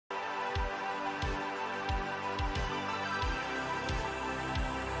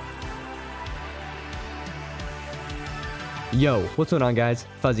Yo, what's going on guys?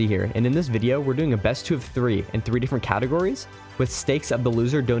 Fuzzy here, and in this video, we're doing a best 2 of 3 in 3 different categories, with stakes of the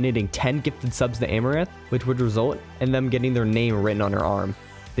loser donating 10 gifted subs to Amouranth, which would result in them getting their name written on her arm.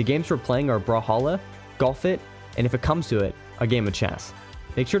 The games we're playing are Brawlhalla, Golf It, and if it comes to it, a game of chess.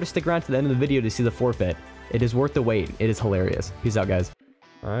 Make sure to stick around to the end of the video to see the forfeit. It is worth the wait. It is hilarious. Peace out, guys.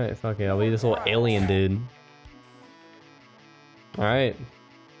 Alright, fuck it. I'll leave this little alien dude. Alright.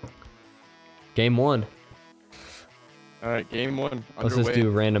 Game 1. Alright, game 1. Let's just do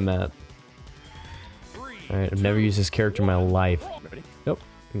a random map. Alright, I've never used this character in my life. Ready? Nope.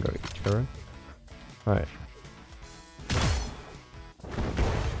 You can go each other. Alright.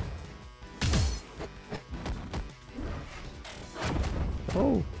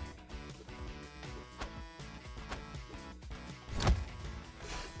 Oh.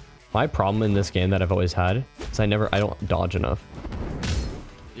 My problem in this game that I've always had is I don't dodge enough.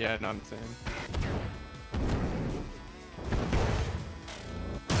 Yeah, no, I'm the same.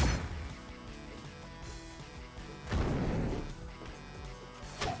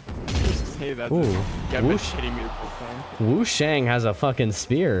 Hey, that's Ooh. Yeah, Wu hitting me the whole time. Wu Shang has a fucking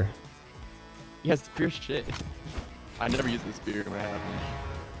spear. He has spear shit. I never use the spear when I have him.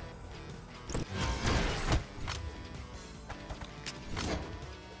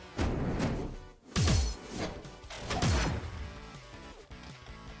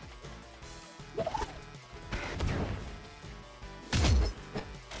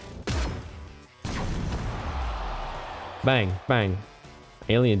 Bang, bang.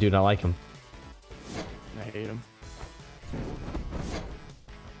 Alien dude, I like him. I hate him.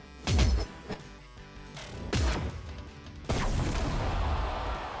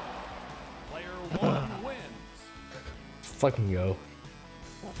 Player 1 wins. Fucking go.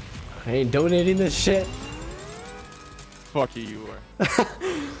 I ain't donating this shit. Fuck you are.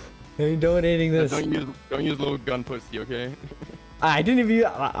 I ain't donating this. Don't use little gun pussy, okay? I didn't even.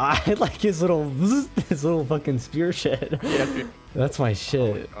 I like his little fucking spear shit. Yeah, dude. That's my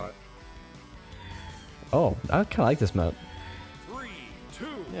shit. Oh, I kind of like this map. 3, 2.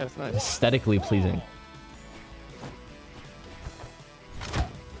 Yeah, it's nice. Aesthetically pleasing.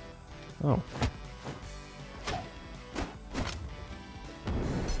 Oh.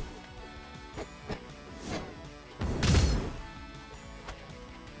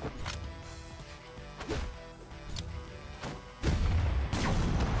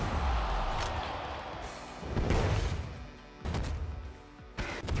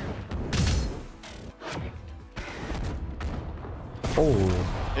 Oh.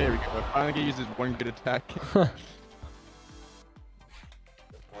 There we go. I finally get to use this one good attack.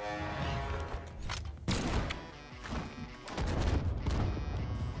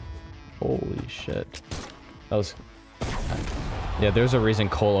 Holy shit. That was... Yeah, there's a reason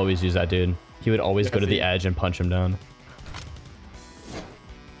Cole always used that dude. He would always go to the edge and punch him down.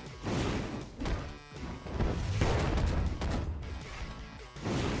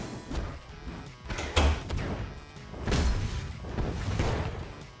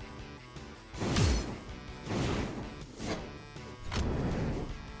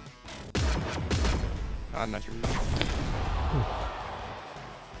 I'm not sure.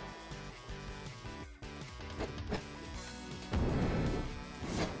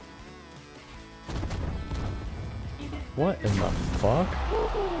 What in the fuck?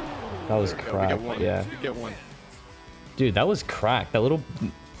 That was crap. Yeah. Get one. Dude, that was crack. That little...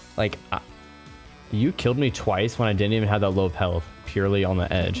 Like... you killed me twice when I didn't even have that low of health. Purely on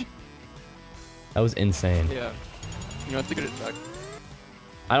the edge. That was insane. Yeah. You know, it's a good attack.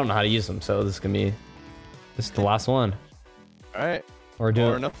 I don't know how to use them, so this is gonna be... This is the last one. Alright. Or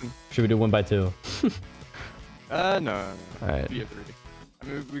nothing. Should we do 1 by 2? No. Alright. 3 of 3. I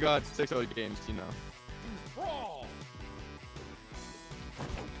mean, we got 6 other games, you know. Brawl.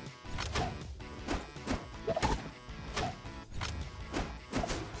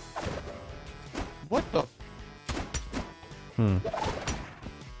 What the?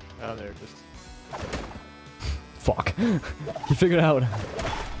 Oh, there, just. Fuck. You figured it out.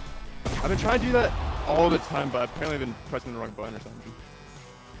 I've been trying to do that all the time, but apparently I've been pressing the wrong button or something.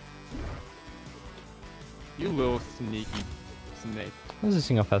 You little sneaky snake. How does this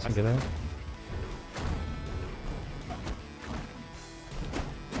thing how fast I can get out?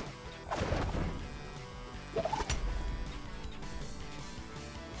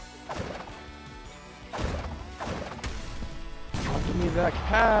 Give me that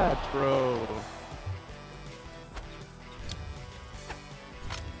cat, bro.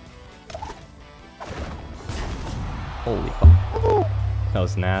 Holy fuck. That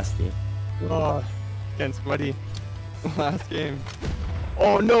was nasty. Oh, getting sweaty. Last game.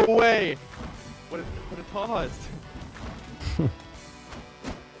 Oh, no way! What a toss. Player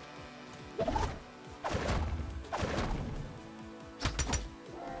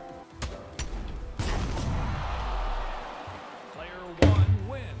 1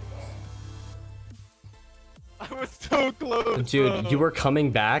 wins. I was so close. Dude, bro. you were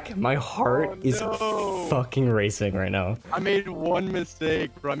coming back. My heart Oh, is no. fucking racing right now. I made one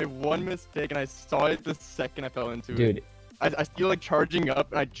mistake, bro. I made one mistake, and I saw it the second I fell into it. Dude, I feel like charging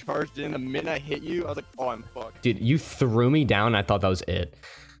up, and I charged in. The minute I hit you, I was like, oh, I'm fucked. dude, you threw me down. I thought that was it.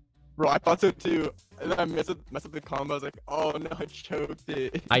 Bro, I thought so too. And then I messed up the combo. I was like, oh no, I choked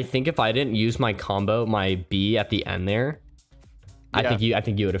it. I think if I didn't use my combo, my B at the end there, I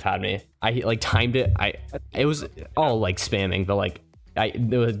think you would have had me. I like timed it. It was all like spamming, but like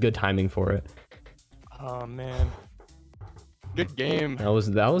there was good timing for it. Oh man. Good game. That was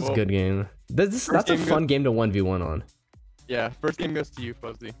a good game. That's a game fun game to 1v1 on. Yeah, first game goes to you,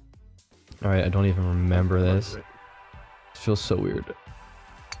 Fuzzy. All right, I don't even remember this. It feels so weird.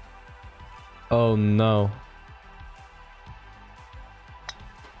 Oh no.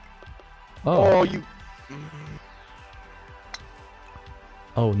 Oh, you.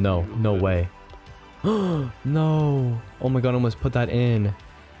 Oh no, no way. No. Oh my god, I almost put that in. That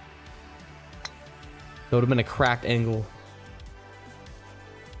would have been a cracked angle.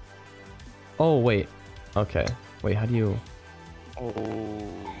 Oh wait. Okay. Wait, how do you... Oh.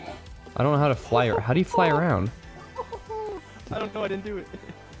 I don't know how to fly. How do you fly around? I don't know. I didn't do it.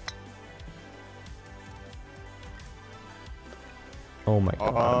 Oh my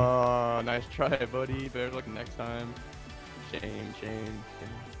god. Oh, nice try, buddy. Better luck next time. Shame.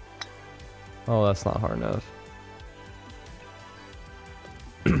 Oh, that's not hard enough.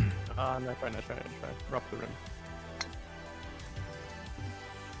 Nice try. Drop the rim.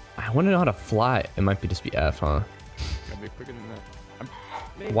 I want to know how to fly. It might be just be F, huh? Gotta be quicker than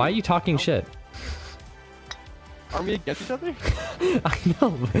that. Why are you talking shit? Are we against each other? I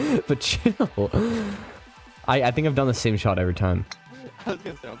know, but chill. I think I've done the same shot every time. I was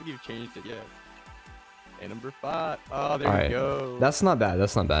gonna say, I don't think you've changed it yet. And number 5. Oh, there All we right. go. That's not bad.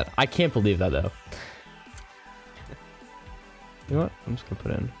 That's not bad. I can't believe that though. You know what? I'm just gonna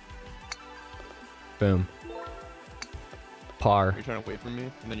put in. Boom. Par. You're trying to wait for me,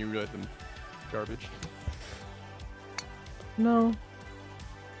 and then you realize I'm garbage. No.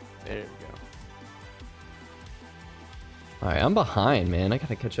 There we go. All right, I'm behind, man. I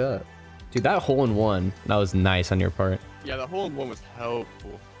gotta catch up. Dude, that hole in one, that was nice on your part. Yeah, the hole in one was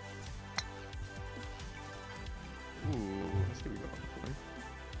helpful. Ooh, let's see what we got for.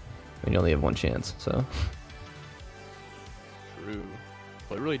 I mean, you only have one chance, so. True.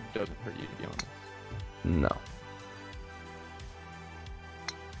 Well, it really doesn't hurt you, to be honest. No.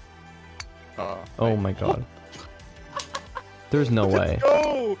 Oh wait. my god. There's no way. Let's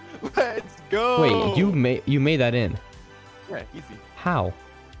go! Let's go! Wait, you made that in. Yeah, easy. How?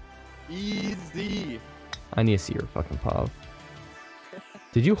 Easy. I need to see your fucking pop.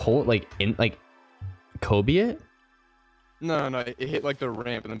 Did you hold like in like Kobe it? No, it hit like the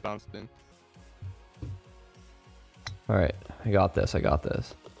ramp and then bounced in. All right, I got this.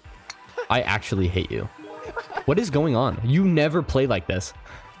 I actually hate you. What is going on? You never play like this.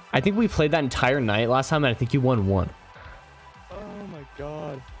 I think we played that entire night last time, and I think you won one. Oh my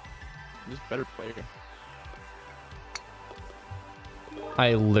god. I'm just better player.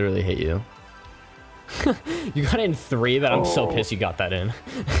 I literally hate you. You got it in 3, but I'm so pissed you got that in.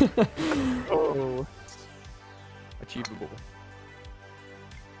 Oh. Achievable.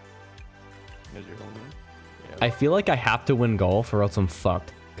 There's your home run. Yeah. I feel like I have to win golf or else I'm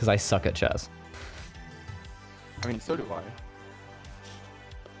fucked, because I suck at chess. I mean, so do I.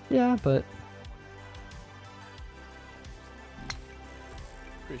 Yeah, but...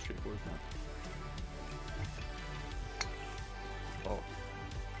 Pretty straightforward now. Oh.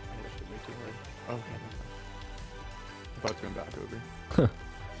 I hit that shit way too hard. Okay. I'm about to come back over.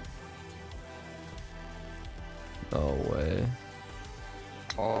 No way.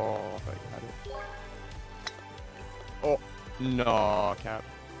 Oh, I thought you had it. Oh, no, Cap.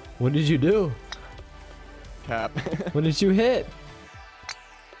 What did you do? Cap. What did you hit?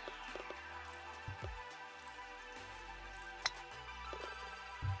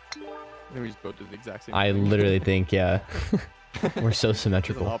 I think we just both did the exact same I thing. literally think, yeah. We're so Just on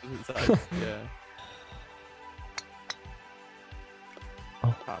symmetrical. opposite sides. Yeah.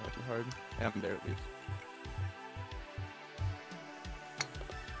 Oh. Ah, not too hard. And I'm there at least.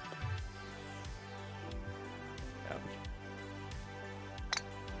 Ouch.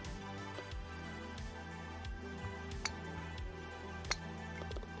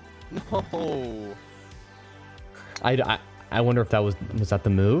 No. I wonder if that was that the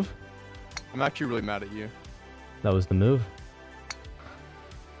move? I'm actually really mad at you. That was the move.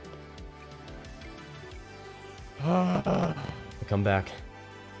 Come back.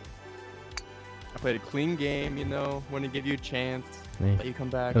 I played a clean game, you know. Want to give you a chance. Hey. Let you come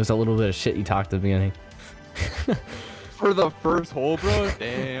back. It was a little bit of shit you talked at the beginning. For the first hole, bro?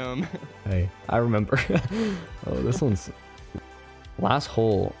 Damn. Hey, I remember. Oh, this one's... Last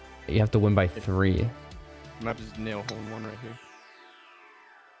hole, you have to win by 3. I might just nail hole in one right here.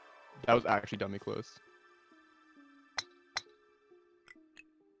 That was actually dummy close.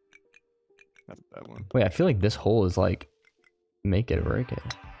 That's a bad one. Wait, I feel like this hole is like... Make it or break it.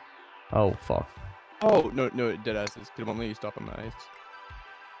 Oh, fuck. Oh, no, dead asses. Could have only you stop on the ice.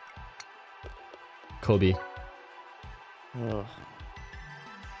 Kobe. Oh.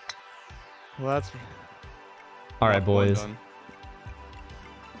 Well, that's... Alright, boys. Done.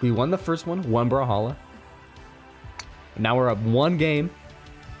 We won the first one, 1 Brawlhalla. Now we're up 1 game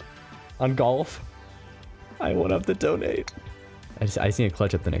on golf. I won't have to donate. I just need to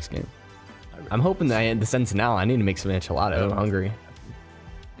clutch up the next game. I'm hoping that I end the sentence now. I need to make some enchilada. I'm hungry.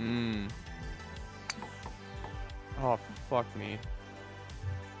 Oh, fuck me.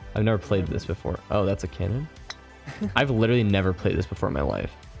 I've never played this before. Oh, that's a cannon? I've literally never played this before in my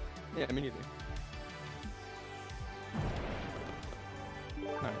life. Yeah, me neither.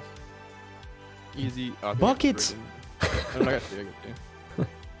 Nice. Easy. Oh, Buckets! I got 2. Right?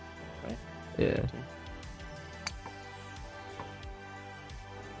 Yeah.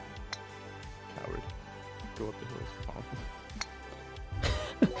 Coward. Go up the hills.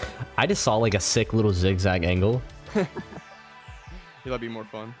 I just saw like a sick little zigzag angle. That'd be more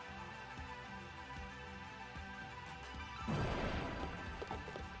fun.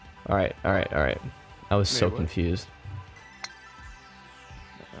 Alright. I was so Wait, what? confused.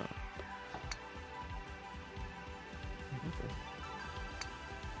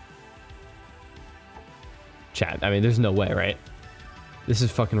 Chat, I mean, there's no way, right? This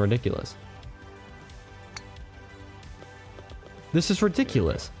is fucking ridiculous. This is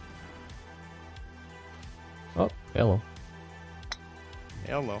ridiculous. Oh, hello.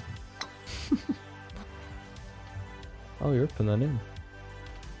 Hello. Oh, you're putting that in.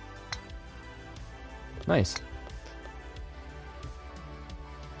 Nice.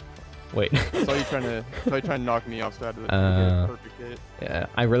 Wait. Saw you trying to knock me off, so I had to get a perfect hit. Yeah,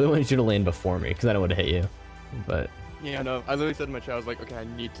 I really wanted you to land before me because I don't want to hit you. But Yeah, no, I literally said in my chat, I was like, okay, I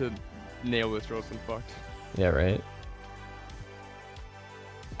need to nail this or else I'm fucked. yeah, right.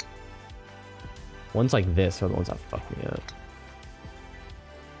 Ones like this are the ones that fuck me up.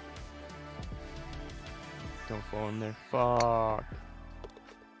 Don't fall in there. Fuck.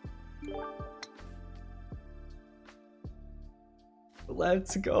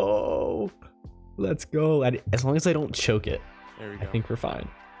 Let's go. Let's go. As long as I don't choke it, There we I go. think we're fine.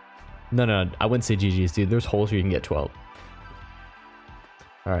 No, I wouldn't say GG's, dude. There's holes where you can get 12.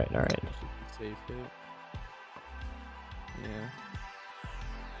 All right. Safe hit. Yeah.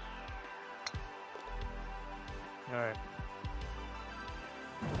 Alright.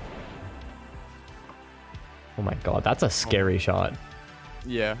 Oh my god, that's a scary shot.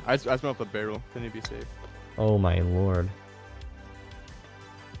 Yeah, I smelled up the barrel. Couldn't it be safe? Oh my lord.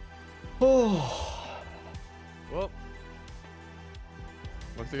 Oh. Well,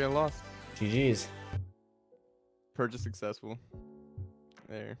 looks like I lost. GG's. Purchase successful.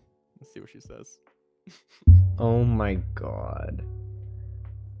 There. Let's see what she says. Oh my god.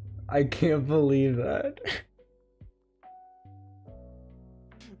 I can't believe that.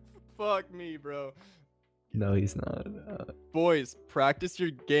 Fuck me, bro. No, he's not. Boys, practice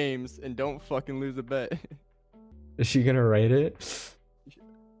your games and don't fucking lose a bet. Is she gonna write it?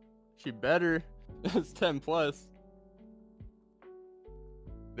 She better. It's 10 plus.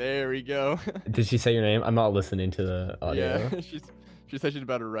 There we go. Did she say your name? I'm not listening to the audio. Yeah, she said she's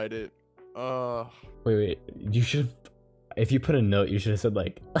about to write it. Wait. You should have. If you put a note, you should have said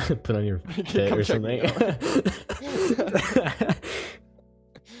like, put on your fit Come or check me something.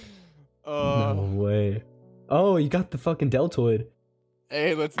 No way. Oh, you got the fucking deltoid.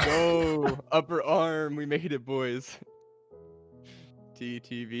 Hey, let's go. Upper arm. We made it, boys.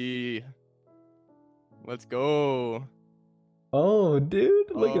 TTV. Let's go. Oh,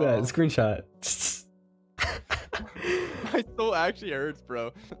 dude, look at that Oh. screenshot. My soul actually hurts,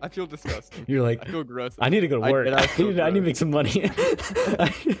 bro. I feel disgusting. You're like, I feel gross. I need to go to work. I feel need to gross. make some money.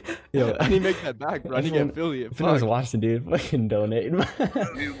 Yo, I need to make that back, bro. I need to get affiliate. if I was Fuck. watching, dude, fucking donate.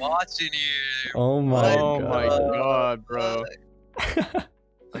 I'll be watching you. Oh my Oh god. my god, bro.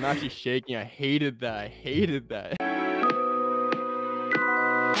 I'm actually shaking. I hated that.